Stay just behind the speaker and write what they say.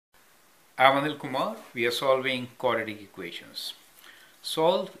I'm Anil Kumar. We are solving quadratic equations.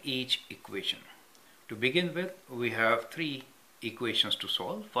 Solve each equation. To begin with, we have three equations to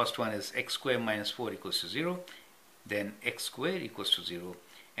solve. First one is x squared minus 4 equals to 0, then x squared equals to 0,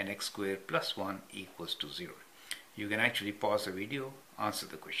 and x squared plus 1 equals to 0. You can actually pause the video, answer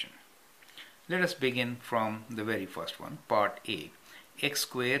the question. Let us begin from the very first one, part A, x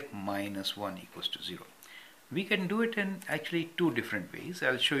squared minus 1 equals to 0. We can do it in actually two different ways.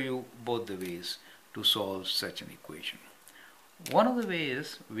 I'll show you both the ways to solve such an equation. One of the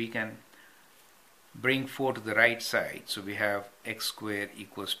ways we can bring 4 to the right side. So we have x squared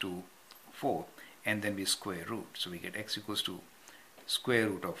equals to 4 and then we square root. So we get x equals to square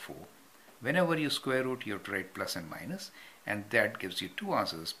root of 4. Whenever you square root, you have to write plus and minus, and that gives you two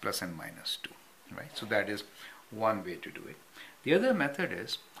answers, plus and minus 2. Right? So that is one way to do it. The other method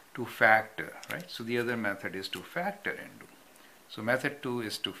is to factor, right? So the other method is to factor and do. So method 2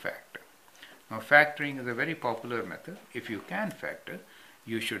 is to factor. Now factoring is a very popular method. If you can factor,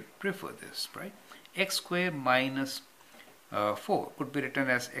 you should prefer this, right? X squared minus 4 could be written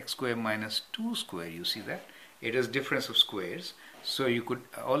as x squared minus 2 square. You see that? It is difference of squares. So you could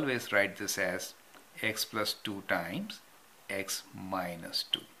always write this as x plus 2 times x minus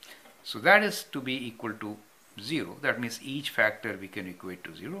 2. So that is to be equal to 0. That means each factor we can equate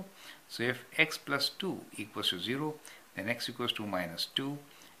to 0. So if x plus 2 equals to 0, then x equals to minus 2.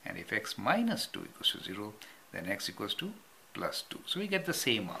 And if x minus 2 equals to 0, then x equals to plus 2. So we get the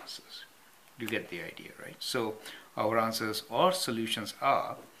same answers. You get the idea, right? So our answers or solutions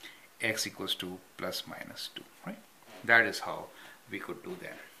are x equals to plus minus 2, right? That is how we could do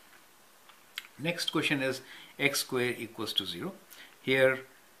that. Next question is x squared equals to 0. Here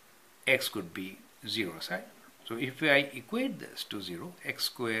x could be 0 side. So if I equate this to 0, x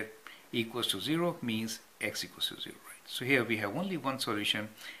squared equals to 0 means x equals to 0, right? So here we have only one solution,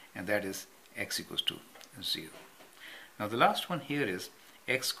 and that is x equals to 0. Now the last one here is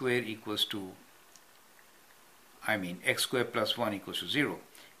x squared equals to, x squared plus 1 equals to 0.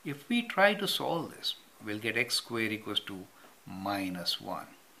 If we try to solve this, we'll get x squared equals to minus 1,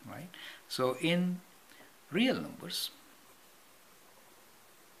 right? So in real numbers,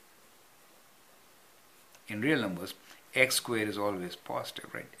 x squared is always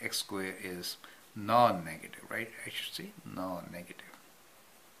positive, right? X squared is non-negative, right? I should say non-negative.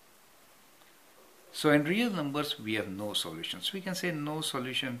 So in real numbers, we have no solution. So we can say no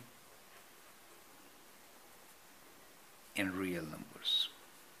solution in real numbers.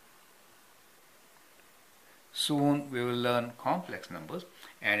 Soon we will learn complex numbers,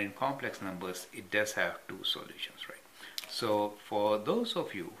 and in complex numbers, it does have two solutions, right? So for those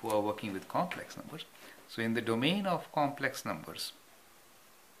of you who are working with complex numbers, so in the domain of complex numbers,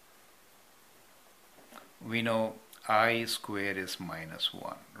 we know I squared is minus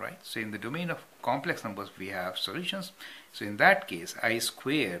 1, right? So in the domain of complex numbers, we have solutions. So in that case, I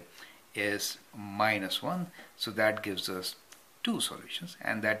squared is minus 1. So that gives us two solutions,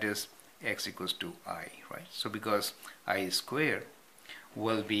 and that is x equals to I, right? So because I squared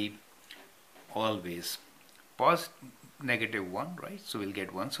will be always positive, negative 1, right? So we'll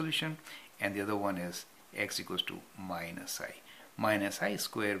get one solution, and the other one is x equals to minus I. Minus I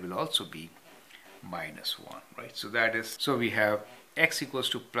squared will also be minus 1, right? So that is, so we have x equals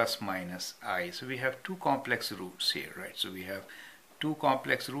to plus minus I. So we have two complex roots here, right? So we have two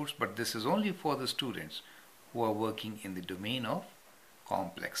complex roots, but this is only for the students who are working in the domain of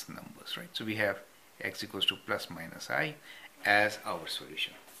complex numbers, right? So we have x equals to plus minus I as our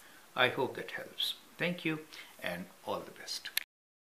solution. I hope that helps. Thank you and all the best.